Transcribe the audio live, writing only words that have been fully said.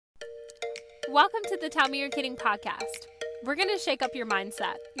Welcome to the Tell Me You're Kidding podcast. We're going to shake up your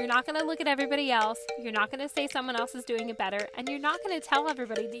mindset. You're not going to look at everybody else. You're not going to say someone else is doing it better. And you're not going to tell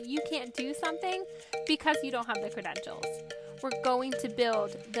everybody that you can't do something because you don't have the credentials. We're going to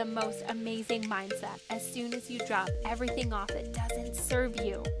build the most amazing mindset as soon as you drop everything off that doesn't serve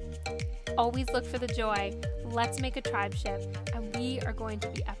you. Always look for the joy. Let's make a tribe ship, and we are going to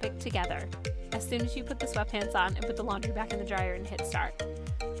be epic together. As soon as you put the sweatpants on and put the laundry back in the dryer and hit start.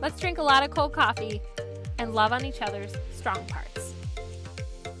 Let's drink a lot of cold coffee and love on each other's strong parts.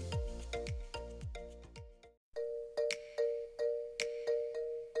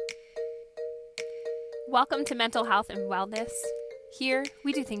 Welcome to Mental Health and Wellness. Here,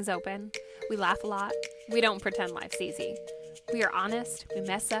 we do things open. We laugh a lot. We don't pretend life's easy. We are honest. We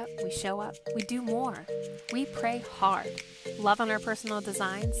mess up. We show up. We do more. We pray hard. Love on our personal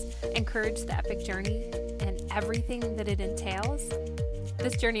designs. Encourage the epic journey and everything that it entails.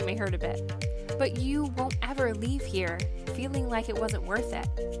 This journey may hurt a bit, but you won't ever leave here feeling like it wasn't worth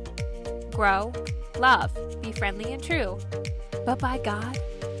it. Grow, love, be friendly and true, but by God,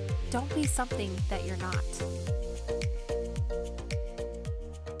 don't be something that you're not.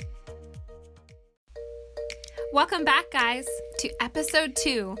 Welcome back, guys, to episode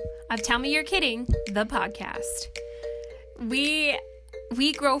 2 of Tell Me You're Kidding, the podcast. We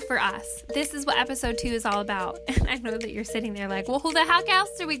grow for us. This is what episode 2 is all about. And I know that you're sitting there like, well, who the heck else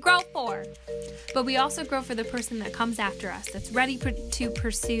do we grow for? But we also grow for the person that comes after us, that's ready to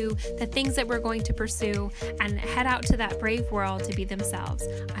pursue the things that we're going to pursue and head out to that brave world to be themselves.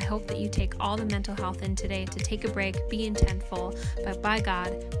 I hope that you take all the mental health in today to take a break, be intentful, but by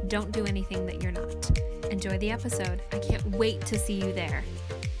God, don't do anything that you're not. Enjoy the episode. I can't wait to see you there.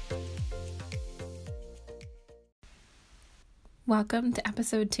 Welcome to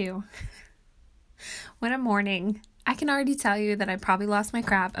episode 2. What a morning. I can already tell you that I probably lost my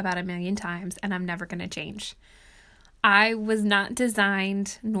crap about 1,000,000 times and I'm never going to change. I was not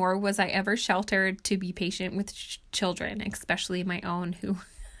designed, nor was I ever sheltered to be patient with children, especially my own, who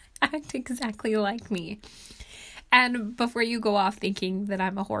act exactly like me. And before you go off thinking that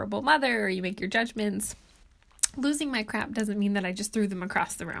I'm a horrible mother or you make your judgments, losing my crap doesn't mean that I just threw them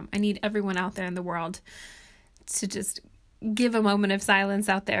across the room. I need everyone out there in the world to just give a moment of silence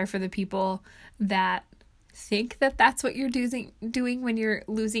out there for the people that think that that's what you're doing when you're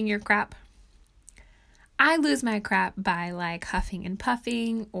losing your crap. I lose my crap by like huffing and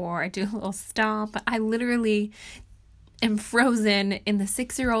puffing, or I do a little stomp. I literally am frozen in the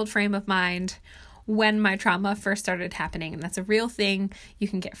 6-year-old frame of mind when my trauma first started happening. And that's a real thing. You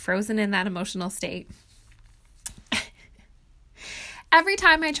can get frozen in that emotional state. Every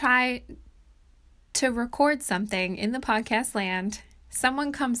time I try to record something in the podcast land,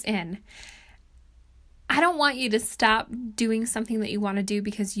 someone comes in. I don't want you to stop doing something that you want to do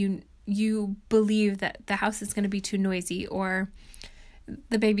because you believe that the house is going to be too noisy, or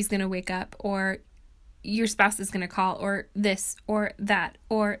the baby's going to wake up, or your spouse is going to call, or this or that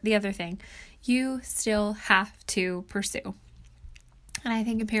or the other thing. You still have to pursue. And I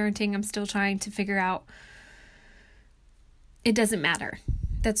think in parenting, I'm still trying to figure out, it doesn't matter.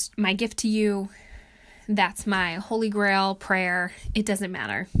 That's my gift to you. That's my holy grail prayer. It doesn't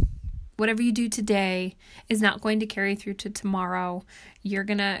matter. Whatever you do today is not going to carry through to tomorrow. You're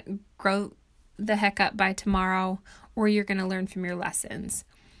going to grow the heck up by tomorrow, or you're going to learn from your lessons.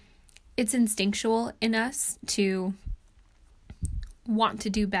 It's instinctual in us to want to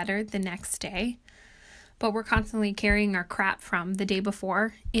do better the next day, but we're constantly carrying our crap from the day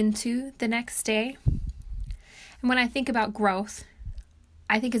before into the next day. And when I think about growth,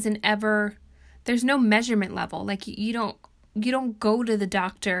 I think there's no measurement level. Like you don't go to the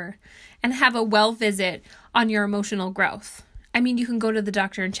doctor and have a well visit on your emotional growth. I mean, you can go to the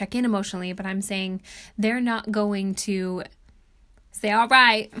doctor and check in emotionally, but I'm saying they're not going to say, all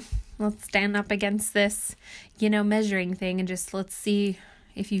right, let's stand up against this, measuring thing and just let's see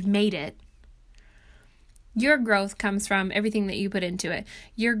if you've made it. Your growth comes from everything that you put into it.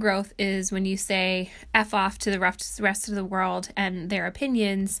 Your growth is when you say F off to the rest of the world and their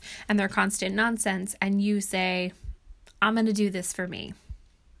opinions and their constant nonsense, and you say, I'm going to do this for me.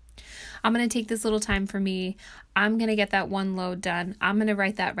 I'm going to take this little time for me. I'm going to get that one load done. I'm going to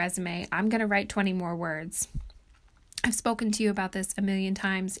write that resume. I'm going to write 20 more words. I've spoken to you about this 1,000,000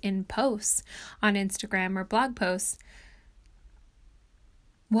 times in posts on Instagram or blog posts.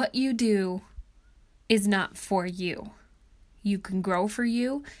 What you do is not for you. You can grow for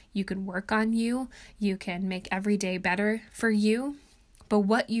you. You can work on you. You can make every day better for you. But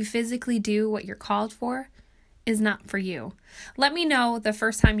what you physically do, what you're called for, is not for you. Let me know the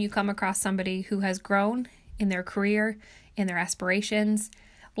first time you come across somebody who has grown in their career, in their aspirations.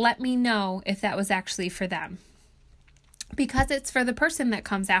 Let me know if that was actually for them. Because it's for the person that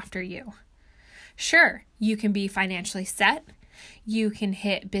comes after you. Sure, you can be financially set. You can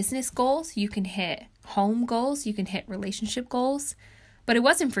hit business goals. You can hit home goals. You can hit relationship goals. But it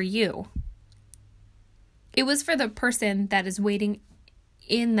wasn't for you. It was for the person that is waiting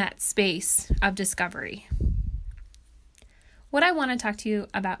in that space of discovery. What I want to talk to you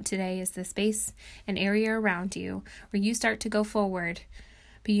about today is the space and area around you where you start to go forward,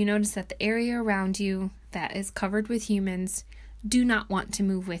 but you notice that the area around you that is covered with humans do not want to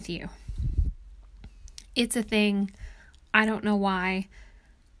move with you. It's a thing. I don't know why.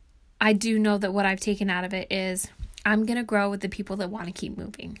 I do know that what I've taken out of it is I'm going to grow with the people that want to keep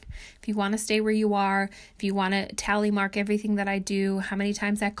moving. If you want to stay where you are, if you want to tally mark everything that I do, how many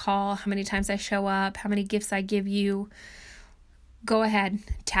times I call, how many times I show up, how many gifts I give you, go ahead,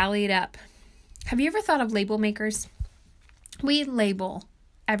 tally it up. Have you ever thought of label makers? We label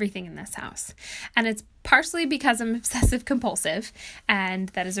everything in this house. And it's partially because I'm obsessive compulsive, and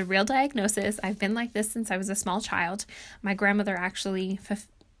that is a real diagnosis. I've been like this since I was a small child. My grandmother actually,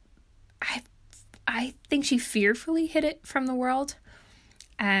 I think she fearfully hid it from the world.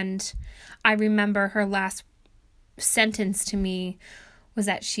 And I remember her last sentence to me was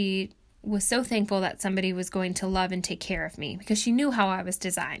that she was so thankful that somebody was going to love and take care of me because she knew how I was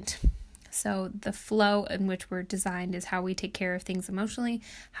designed. So the flow in which we're designed is how we take care of things emotionally,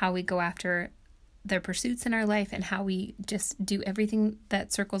 how we go after the pursuits in our life, and how we just do everything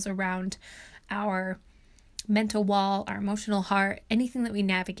that circles around our mental wall, our emotional heart, anything that we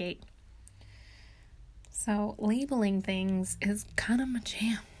navigate. So labeling things is kind of my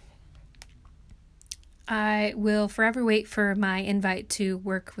jam. I will forever wait for my invite to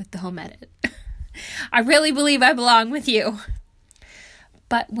work with the home edit. I really believe I belong with you.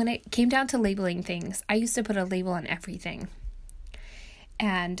 But when it came down to labeling things, I used to put a label on everything.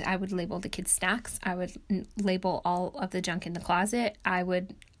 And I would label the kids' snacks. I would label all of the junk in the closet. I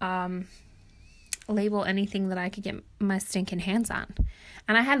would label anything that I could get my stinking hands on.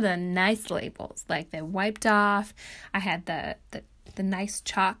 And I had the nice labels, like the wiped off. I had the nice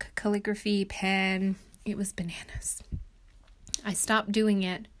chalk calligraphy pen. It was bananas. I stopped doing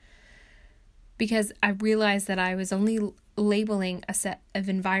it because I realized that I was only labeling a set of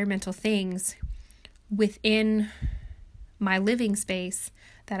environmental things within my living space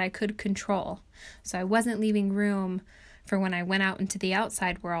that I could control. So I wasn't leaving room for when I went out into the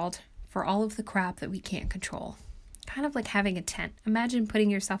outside world for all of the crap that we can't control. Kind of like having a tent. Imagine putting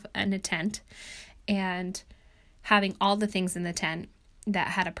yourself in a tent and having all the things in the tent that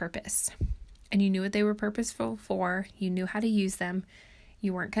had a purpose. And you knew what they were purposeful for. You knew how to use them.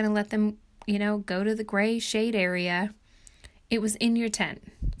 You weren't going to let them, go to the gray shade area. It was in your tent.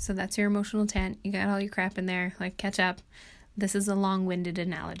 So that's your emotional tent. You got all your crap in there. Like, catch up. This is a long-winded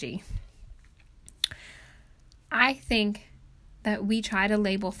analogy. I think that we try to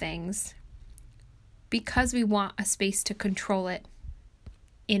label things because we want a space to control it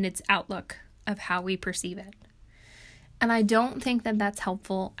in its outlook of how we perceive it. And I don't think that that's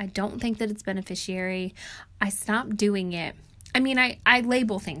helpful. I don't think that it's beneficiary. I stopped doing it. I mean, I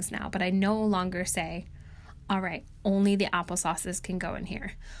label things now, but I no longer say, all right, only the applesauces can go in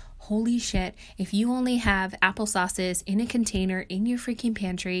here. Holy shit, if you only have applesauces in a container in your freaking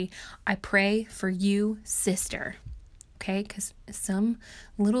pantry, I pray for you, sister. Okay? Because some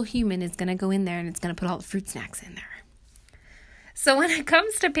little human is going to go in there and it's going to put all the fruit snacks in there. So when it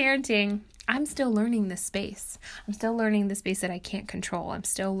comes to parenting, I'm still learning this space. I'm still learning the space that I can't control. I'm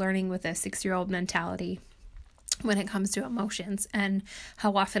still learning with a 6-year-old mentality when it comes to emotions and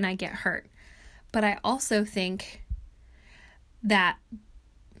how often I get hurt. But I also think that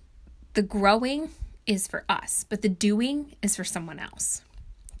the growing is for us, but the doing is for someone else.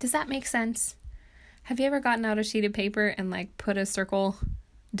 Does that make sense? Have you ever gotten out a sheet of paper and put a circle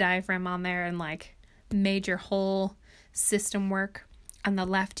diagram on there and made your whole system work? On the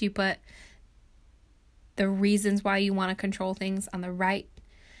left, you put the reasons why you want to control things. On the right,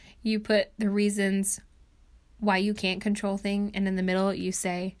 you put the reasons why you can't control things. And in the middle, you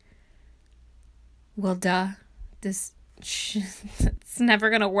say, well, duh, it's never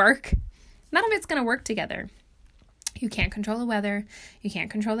going to work. None of it's going to work together. You can't control the weather. You can't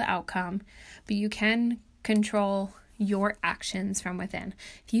control the outcome, but you can control your actions from within.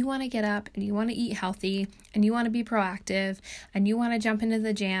 If you want to get up and you want to eat healthy and you want to be proactive and you want to jump into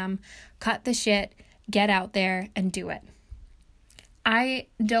the jam, cut the shit, get out there and do it. I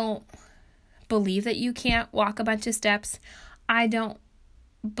don't believe that you can't walk a bunch of steps. I don't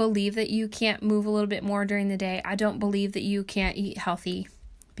believe that you can't move a little bit more during the day. I don't believe that you can't eat healthy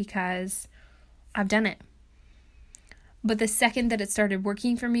because I've done it. But the second that it started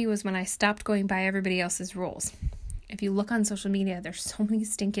working for me was when I stopped going by everybody else's rules. If you look on social media, there's so many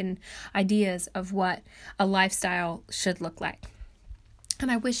stinking ideas of what a lifestyle should look like.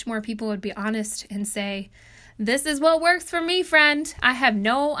 And I wish more people would be honest and say, this is what works for me, friend. I have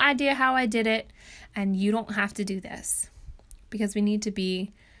no idea how I did it, and you don't have to do this. Because we need to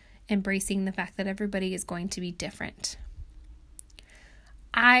be embracing the fact that everybody is going to be different.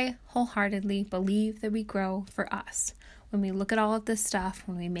 I wholeheartedly believe that we grow for us. When we look at all of this stuff,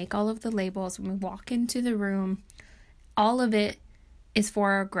 when we make all of the labels, when we walk into the room, all of it is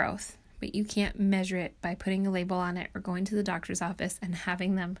for our growth. But you can't measure it by putting a label on it or going to the doctor's office and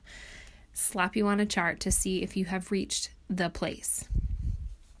having them slap you on a chart to see if you have reached the place.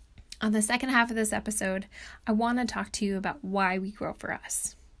 On the second half of this episode, I want to talk to you about why we grow for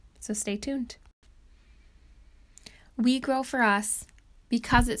us. So stay tuned. We grow for us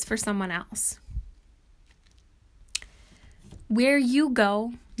because it's for someone else. Where you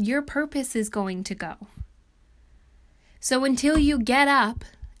go, your purpose is going to go. So until you get up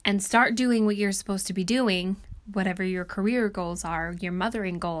and start doing what you're supposed to be doing, whatever your career goals are, your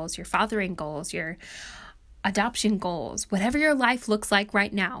mothering goals, your fathering goals, your adoption goals, whatever your life looks like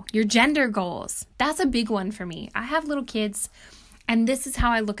right now, your gender goals, that's a big one for me. I have little kids, and this is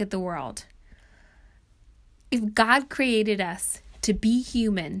how I look at the world. If God created us to be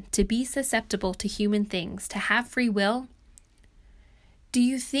human, to be susceptible to human things, to have free will, do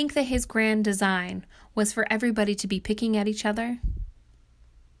you think that his grand design was for everybody to be picking at each other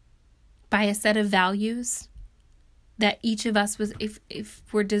by a set of values that each of us was, if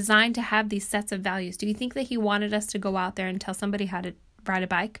we're designed to have these sets of values, do you think that he wanted us to go out there and tell somebody how to ride a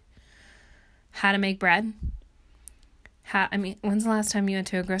bike, how to make bread? When's the last time you went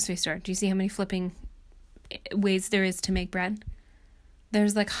to a grocery store? Do you see how many flipping ways there is to make bread?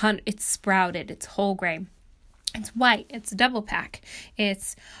 There's like it's sprouted, it's whole grain, it's white, it's double pack,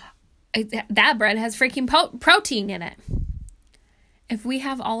 that bread has freaking protein in it. If we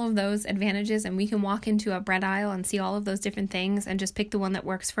have all of those advantages and we can walk into a bread aisle and see all of those different things and just pick the one that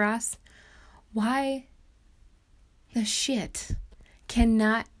works for us, why the shit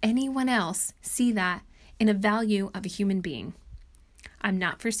cannot anyone else see that in a value of a human being? I'm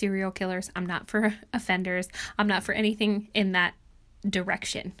not for serial killers. I'm not for offenders. I'm not for anything in that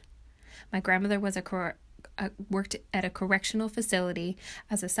direction. My grandmother was worked at a correctional facility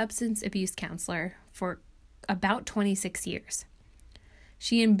as a substance abuse counselor for about 26 years.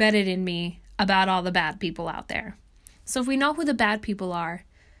 She embedded in me about all the bad people out there. So if we know who the bad people are,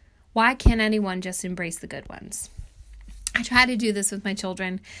 why can't anyone just embrace the good ones? I try to do this with my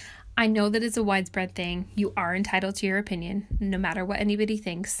children. I know that it's a widespread thing. You are entitled to your opinion, no matter what anybody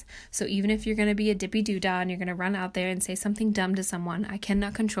thinks. So even if you're going to be a dippy doodah and you're going to run out there and say something dumb to someone, I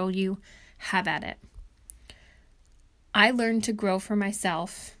cannot control you. Have at it. I learned to grow for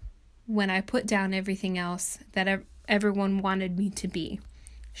myself when I put down everything else that everyone wanted me to be.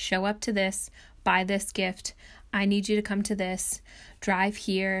 Show up to this, buy this gift, I need you to come to this, drive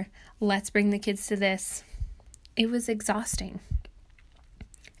here, let's bring the kids to this. It was exhausting.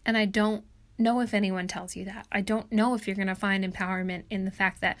 And I don't know if anyone tells you that. I don't know if you're going to find empowerment in the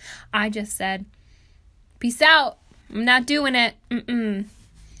fact that I just said, peace out, I'm not doing it.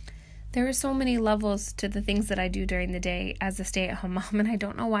 There are so many levels to the things that I do during the day as a stay-at-home mom, and I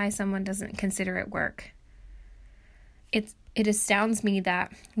don't know why someone doesn't consider it work. It astounds me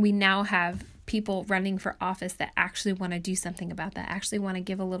that we now have people running for office that actually want to do something about that, actually want to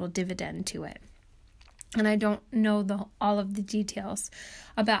give a little dividend to it. And I don't know all of the details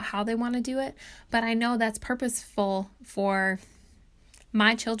about how they want to do it, but I know that's purposeful for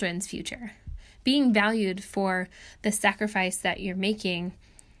my children's future. Being valued for the sacrifice that you're making,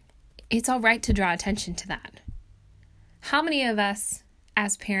 it's all right to draw attention to that. How many of us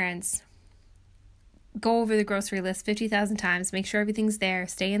as parents go over the grocery list 50,000 times, make sure everything's there,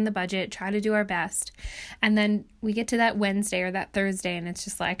 stay in the budget, try to do our best, and then we get to that Wednesday or that Thursday and it's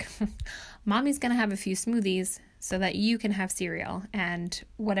just like, mommy's going to have a few smoothies so that you can have cereal and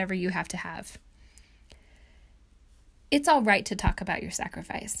whatever you have to have. It's all right to talk about your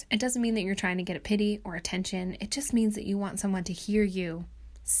sacrifice. It doesn't mean that you're trying to get a pity or attention. It just means that you want someone to hear you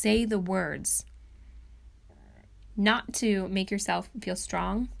say the words, not to make yourself feel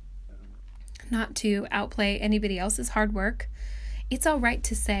strong, not to outplay anybody else's hard work. It's all right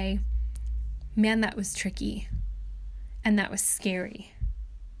to say, man, that was tricky and that was scary,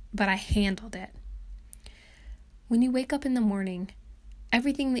 but I handled it. When you wake up in the morning,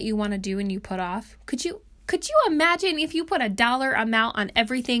 everything that you want to do and you put off, could you imagine if you put a dollar amount on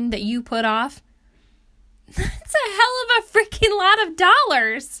everything that you put off? That's a hell of a freaking lot of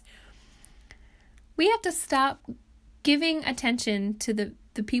dollars. We have to stop giving attention to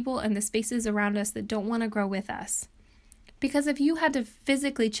the people and the spaces around us that don't want to grow with us. Because if you had to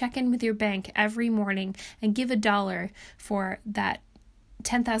physically check in with your bank every morning and give $1 for that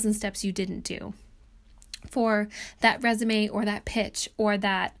 10,000 steps you didn't do, for that resume or that pitch or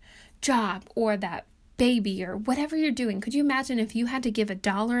that job or that baby or whatever you're doing, could you imagine if you had to give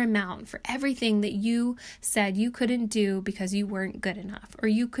 $1 amount for everything that you said you couldn't do because you weren't good enough, or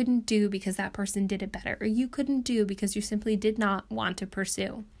you couldn't do because that person did it better, or you couldn't do because you simply did not want to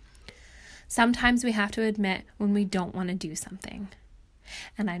pursue? Sometimes we have to admit when we don't want to do something.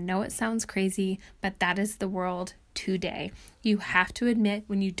 And I know it sounds crazy, but that is the world today. You have to admit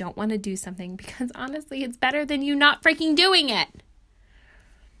when you don't want to do something, because honestly, it's better than you not freaking doing it.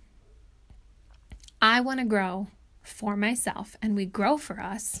 I want to grow for myself, and we grow for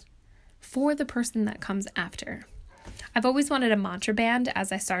us for the person that comes after. I've always wanted a mantra band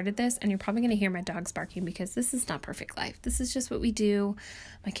as I started this, and you're probably going to hear my dogs barking because this is not perfect life. This is just what we do.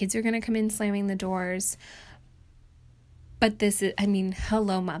 My kids are going to come in slamming the doors. But this is,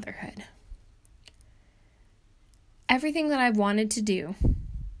 hello motherhood. Everything that I've wanted to do,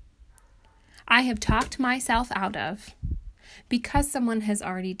 I have talked myself out of because someone has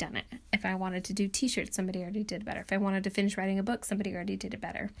already done it. If I wanted to do t-shirts, somebody already did it better. If I wanted to finish writing a book, somebody already did it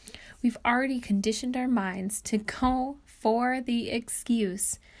better. We've already conditioned our minds to go for the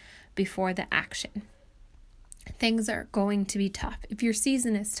excuse before the action. Things are going to be tough. If your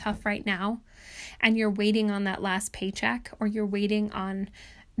season is tough right now and you're waiting on that last paycheck, or you're waiting on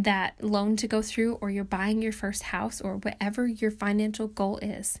that loan to go through, or you're buying your first house, or whatever your financial goal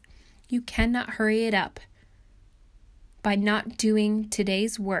is, you cannot hurry it up by not doing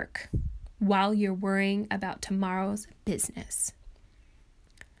today's work while you're worrying about tomorrow's business.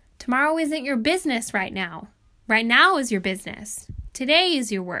 Tomorrow isn't your business right now. Right now is your business. Today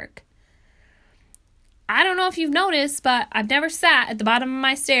is your work. I don't know if you've noticed, but I've never sat at the bottom of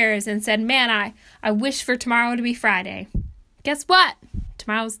my stairs and said, man, I wish for tomorrow to be Friday. Guess what?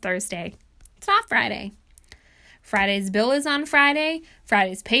 Tomorrow's Thursday. It's not Friday. Friday's bill is on Friday,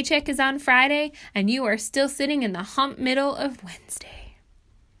 Friday's paycheck is on Friday, and you are still sitting in the hump middle of Wednesday.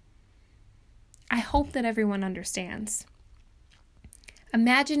 I hope that everyone understands.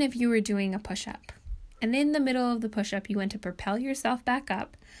 Imagine if you were doing a push-up, and in the middle of the push-up, you went to propel yourself back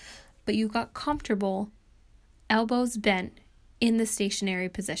up, but you got comfortable, elbows bent, in the stationary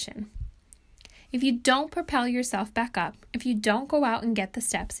position. If you don't propel yourself back up, if you don't go out and get the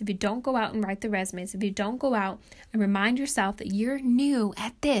steps, if you don't go out and write the resumes, if you don't go out and remind yourself that you're new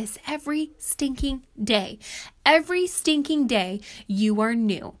at this every stinking day you are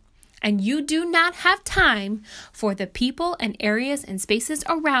new. And you do not have time for the people and areas and spaces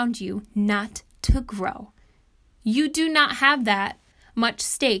around you not to grow. You do not have that much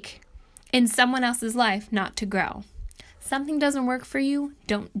stake in someone else's life not to grow. Something doesn't work for you,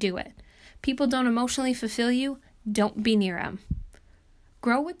 don't do it. People don't emotionally fulfill you, don't be near them.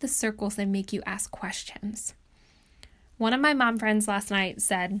 Grow with the circles that make you ask questions. One of my mom friends last night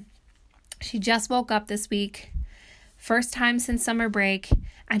said she just woke up this week, first time since summer break,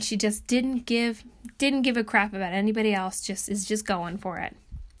 and she just didn't give a crap about anybody else, is just going for it.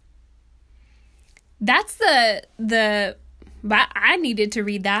 That's I needed to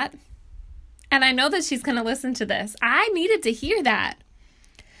read that. And I know that she's going to listen to this. I needed to hear that.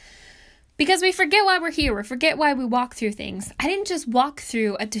 Because we forget why we're here. We forget why we walk through things. I didn't just walk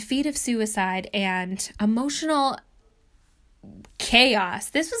through a defeat of suicide and emotional chaos.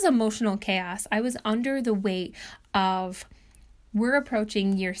 This was emotional chaos. I was under the weight of, we're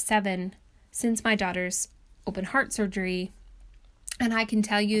approaching year 7 since my daughter's open heart surgery. And I can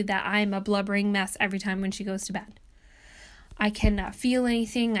tell you that I'm a blubbering mess every time when she goes to bed. I cannot feel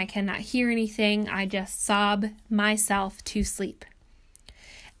anything. I cannot hear anything. I just sob myself to sleep.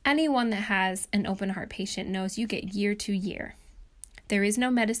 Anyone that has an open heart patient knows you get year to year. There is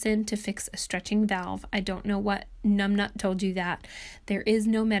no medicine to fix a stretching valve. I don't know what numbnut told you that. There is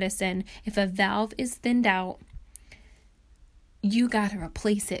no medicine. If a valve is thinned out, you got to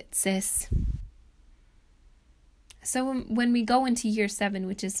replace it, sis. So when we go into year 7,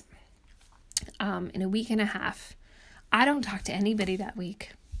 which is in a week and a half, I don't talk to anybody that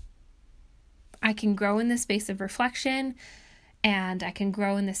week. I can grow in the space of reflection, and I can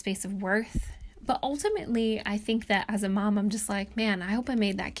grow in the space of worth. But ultimately, I think that as a mom, I'm just like, man, I hope I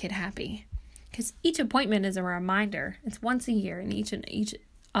made that kid happy. Because each appointment is a reminder. It's once a year, and each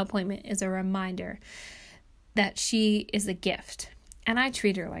appointment is a reminder that she is a gift. And I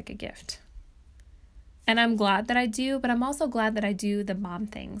treat her like a gift. And I'm glad that I do, but I'm also glad that I do the mom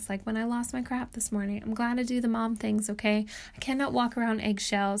things. Like when I lost my crap this morning, I'm glad I do the mom things, okay? I cannot walk around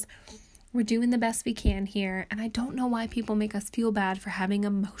eggshells We're doing the best we can here, and I don't know why people make us feel bad for having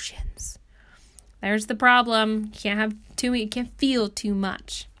emotions. There's the problem. You can't feel too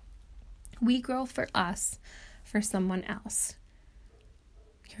much. We grow for us, for someone else.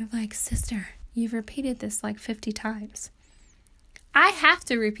 You're like, sister, you've repeated this like 50 times. I have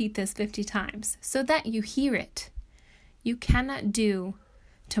to repeat this 50 times so that you hear it. You cannot do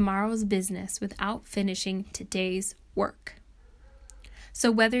tomorrow's business without finishing today's work. So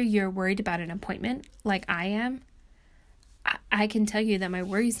whether you're worried about an appointment like I am, I can tell you that my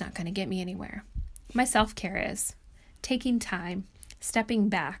worry's not going to get me anywhere. My self-care is taking time, stepping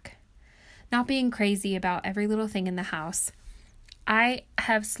back, not being crazy about every little thing in the house. I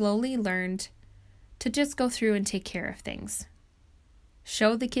have slowly learned to just go through and take care of things.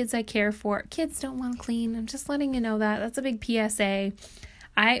 Show the kids I care for. Kids don't want to clean. I'm just letting you know that. That's a big PSA.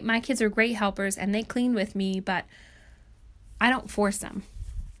 My kids are great helpers and they clean with me, but I don't force them.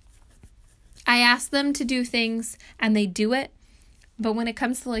 I ask them to do things and they do it. But when it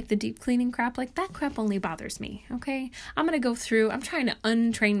comes to like the deep cleaning crap, like that crap only bothers me, okay? I'm trying to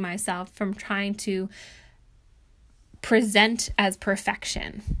untrain myself from trying to present as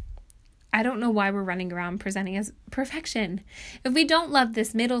perfection. I don't know why we're running around presenting as perfection. If we don't love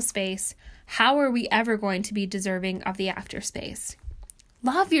this middle space, how are we ever going to be deserving of the after space?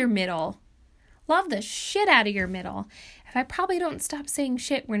 Love your middle. Love the shit out of your middle. If I probably don't stop saying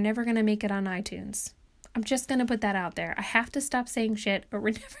shit, we're never going to make it on iTunes. I'm just going to put that out there. I have to stop saying shit or we're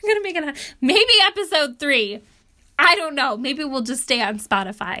never going to make it on. Maybe episode 3. I don't know. Maybe we'll just stay on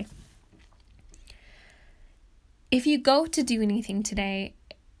Spotify. If you go to do anything today,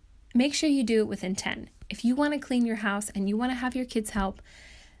 make sure you do it with intent. If you want to clean your house and you want to have your kids help,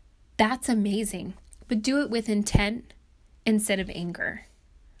 that's amazing. But do it with intent instead of anger.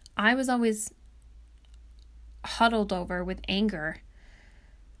 I was always huddled over with anger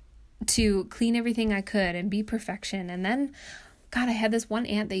to clean everything I could and be perfection. And then, God, I had this one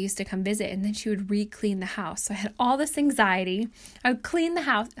aunt that used to come visit and then she would re-clean the house. So I had all this anxiety. I would clean the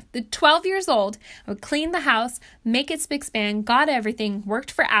house. At 12 years old, I would clean the house, make it spick span, got everything,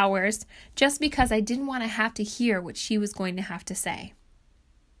 worked for hours just because I didn't want to have to hear what she was going to have to say.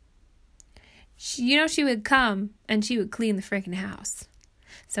 She would come and she would clean the freaking house.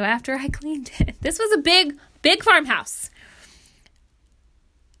 So after I cleaned it, this was a big farmhouse.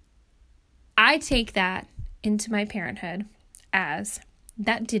 I take that into my parenthood as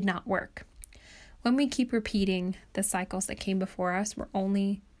that did not work. When we keep repeating the cycles that came before us, we're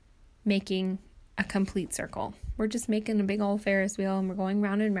only making a complete circle. We're just making a big old Ferris wheel and we're going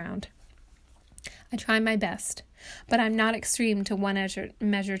round and round. I try my best, but I'm not extreme to one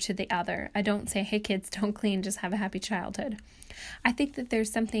measure to the other. I don't say, hey kids, don't clean, just have a happy childhood. I think that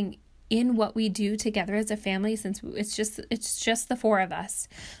there's something in what we do together as a family, since it's just the 4 of us.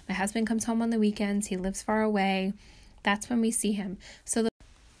 My husband comes home on the weekends. He lives far away. That's when we see him.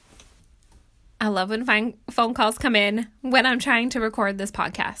 I love when phone calls come in when I'm trying to record this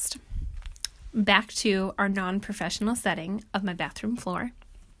podcast. Back to our non-professional setting of my bathroom floor.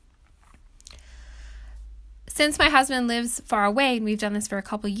 Since my husband lives far away, and we've done this for a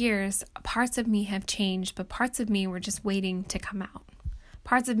couple years, parts of me have changed, but parts of me were just waiting to come out.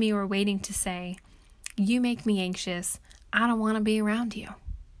 Parts of me were waiting to say, you make me anxious. I don't want to be around you.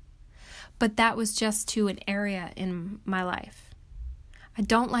 But that was just to an area in my life. I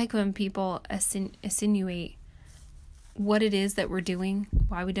don't like when people insinuate what it is that we're doing,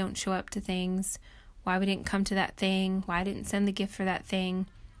 why we don't show up to things, why we didn't come to that thing, why I didn't send the gift for that thing.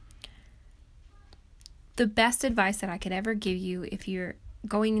 The best advice that I could ever give you if you're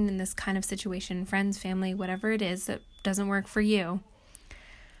going in this kind of situation, friends, family, whatever it is that doesn't work for you,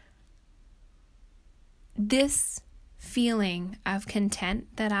 this feeling of content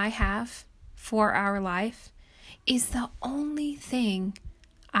that I have for our life is the only thing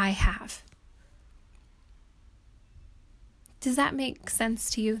I have. Does that make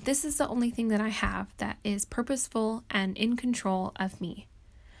sense to you? This is the only thing that I have that is purposeful and in control of me.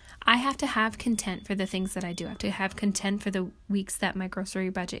 I have to have content for the things that I do. I have to have content for the weeks that my grocery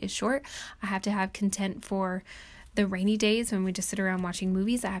budget is short. I have to have content for the rainy days when we just sit around watching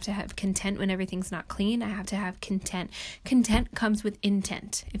movies. I have to have content when everything's not clean. I have to have content. Content comes with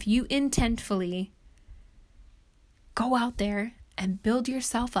intent. If you intentfully go out there and build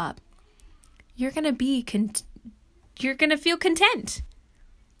yourself up, you're going to feel content.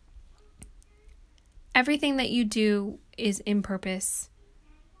 Everything that you do is in purpose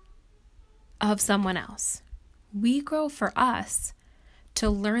of someone else. We grow for us to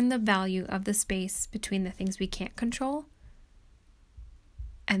learn the value of the space between the things we can't control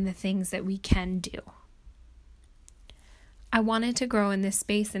and the things that we can do. I wanted to grow in this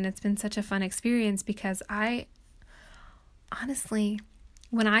space, and it's been such a fun experience because I honestly,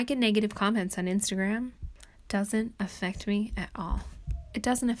 when I get negative comments on Instagram, doesn't affect me at all. It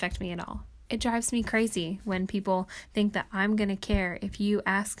doesn't affect me at all. It drives me crazy when people think that I'm going to care if you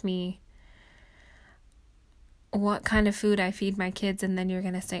ask me what kind of food I feed my kids, and then you're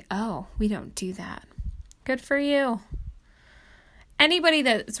going to say, oh, we don't do that. Good for you. Anybody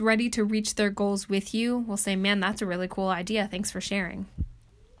that's ready to reach their goals with you will say, man, that's a really cool idea. Thanks for sharing.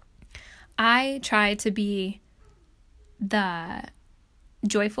 I try to be the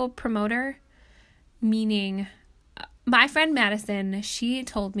joyful promoter, meaning my friend Madison, she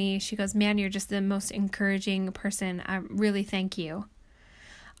told me, she goes, man, you're just the most encouraging person. I really thank you.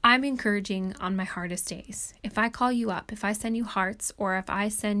 I'm encouraging on my hardest days. If I call you up, if I send you hearts, or if I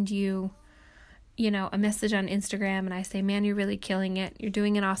send you, a message on Instagram and I say, man, you're really killing it. You're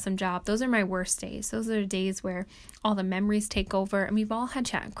doing an awesome job. Those are my worst days. Those are the days where all the memories take over, and we've all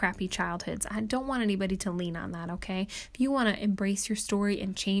had crappy childhoods. I don't want anybody to lean on that, okay? If you want to embrace your story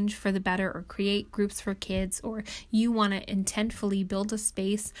and change for the better, or create groups for kids, or you want to intentfully build a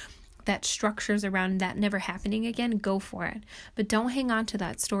space that structures around that never happening again, go for it. But don't hang on to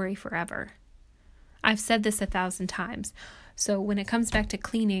that story forever. I've said this 1,000 times. So when it comes back to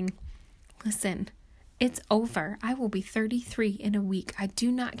cleaning, listen, it's over. I will be 33 in a week. I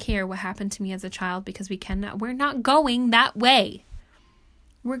do not care what happened to me as a child, because we're not going that way.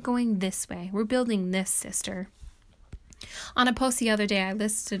 We're going this way. We're building this, sister. On a post the other day, I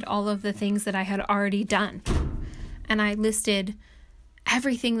listed all of the things that I had already done. And I listed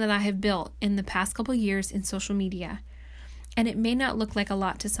everything that I have built in the past couple years in social media. And it may not look like a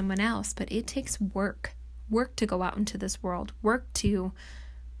lot to someone else, but it takes work to go out into this world, work to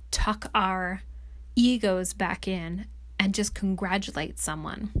tuck our egos back in and just congratulate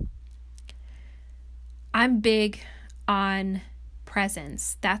someone. I'm big on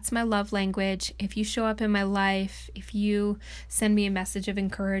presence. That's my love language. If you show up in my life, if you send me a message of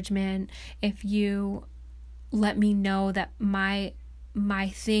encouragement, if you let me know that my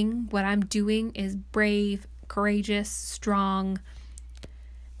thing, what I'm doing is brave, courageous, strong,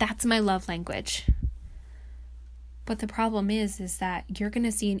 that's my love language. But the problem is that you're going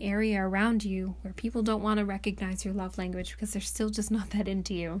to see an area around you where people don't want to recognize your love language because they're still just not that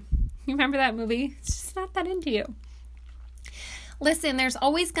into you. You remember that movie? It's just not that into you. Listen, there's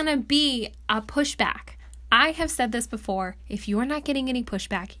always going to be a pushback. I have said this before. If you're not getting any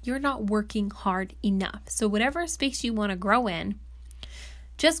pushback, you're not working hard enough. So whatever space you want to grow in,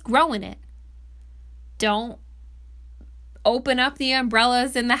 just grow in it. Don't open up the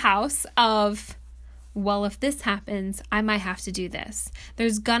umbrellas in the house of, well, if this happens, I might have to do this.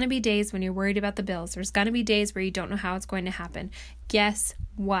 There's going to be days when you're worried about the bills. There's going to be days where you don't know how it's going to happen. Guess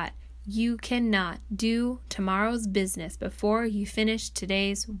what? You cannot do tomorrow's business before you finish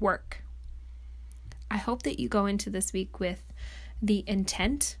today's work. I hope that you go into this week with the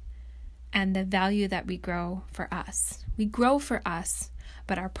intent and the value that we grow for us. We grow for us,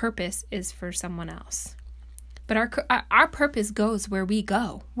 but our purpose is for someone else. But our purpose goes where we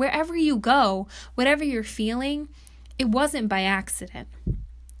go. Wherever you go, whatever you're feeling, it wasn't by accident.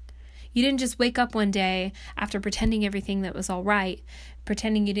 You didn't just wake up one day after pretending everything that was all right,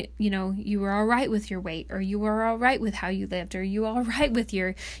 pretending you were all right with your weight, or you were all right with how you lived, or you were all right with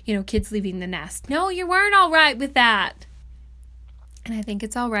your, kids leaving the nest. No, you weren't all right with that. And I think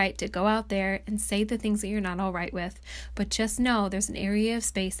it's all right to go out there and say the things that you're not all right with, but just know there's an area of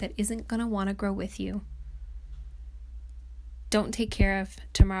space that isn't going to want to grow with you. Don't take care of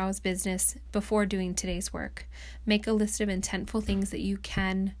tomorrow's business before doing today's work. Make a list of intentful things that you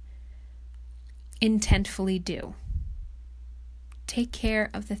can intentfully do. Take care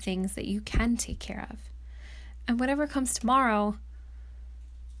of the things that you can take care of. And whatever comes tomorrow,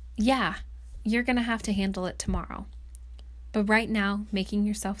 you're going to have to handle it tomorrow. But right now, making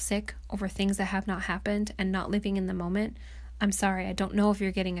yourself sick over things that have not happened and not living in the moment, I'm sorry, I don't know if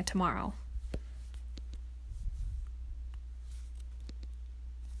you're getting a tomorrow.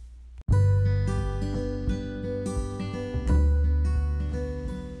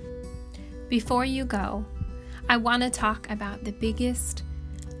 Before you go, I want to talk about the biggest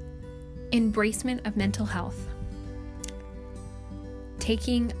embracement of mental health.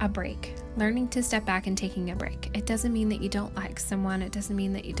 Taking a break. Learning to step back and taking a break. It doesn't mean that you don't like someone. It doesn't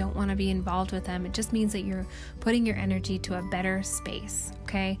mean that you don't want to be involved with them. It just means that you're putting your energy to a better space,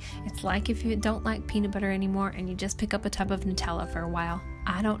 okay? It's like if you don't like peanut butter anymore and you just pick up a tub of Nutella for a while.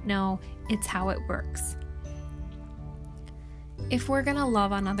 I don't know. It's how it works. If we're going to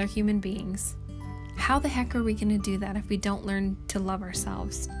love on other human beings, how the heck are we going to do that if we don't learn to love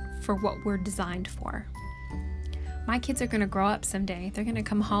ourselves for what we're designed for? My kids are going to grow up someday. They're going to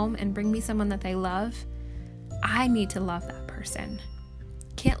come home and bring me someone that they love. I need to love that person.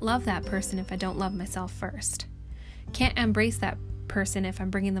 Can't love that person if I don't love myself first. Can't embrace that person if I'm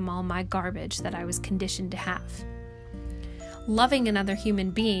bringing them all my garbage that I was conditioned to have. Loving another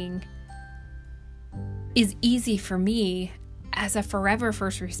human being is easy for me as a forever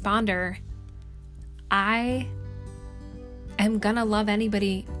first responder. I am gonna love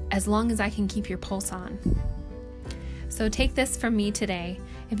anybody as long as I can keep your pulse on. So take this from me today.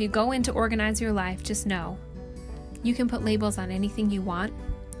 If you go in to organize your life, just know you can put labels on anything you want.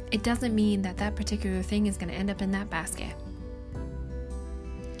 It doesn't mean that that particular thing is going to end up in that basket.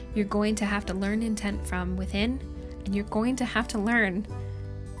 You're going to have to learn intent from within, and you're going to have to learn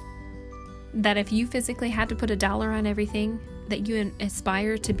that if you physically had to put $1 on everything that you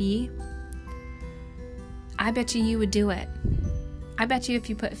aspire to be, I bet you would do it. I bet you if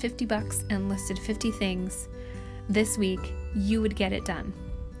you put $50 and listed 50 things this week, you would get it done.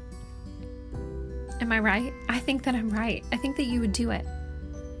 Am I right? I think that I'm right. I think that you would do it.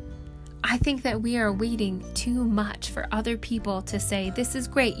 I think that we are waiting too much for other people to say, this is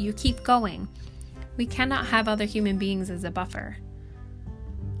great, you keep going. We cannot have other human beings as a buffer.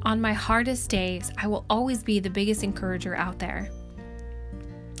 On my hardest days, I will always be the biggest encourager out there.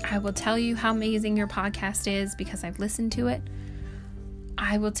 I will tell you how amazing your podcast is because I've listened to it.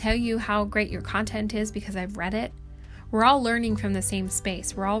 I will tell you how great your content is because I've read it. We're all learning from the same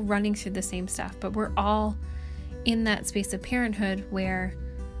space. We're all running through the same stuff, but we're all in that space of parenthood where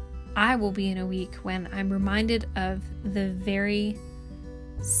I will be in a week when I'm reminded of the very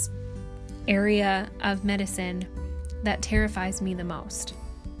area of medicine that terrifies me the most.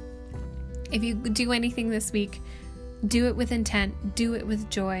 If you do anything this week, do it with intent, do it with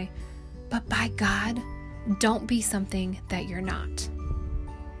joy, but by God, don't be something that you're not.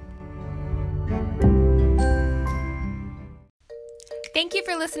 Thank you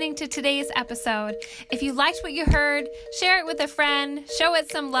for listening to today's episode. If you liked what you heard, share it with a friend, show it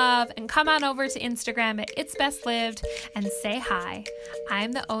some love, and come on over to Instagram at It's Best Lived and say hi.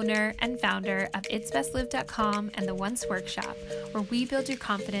 I'm the owner and founder of itsbestlived.com and the Once Workshop, where we build your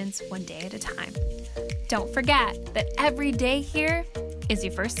confidence one day at a time. Don't forget that every day here is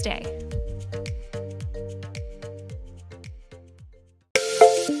your first day.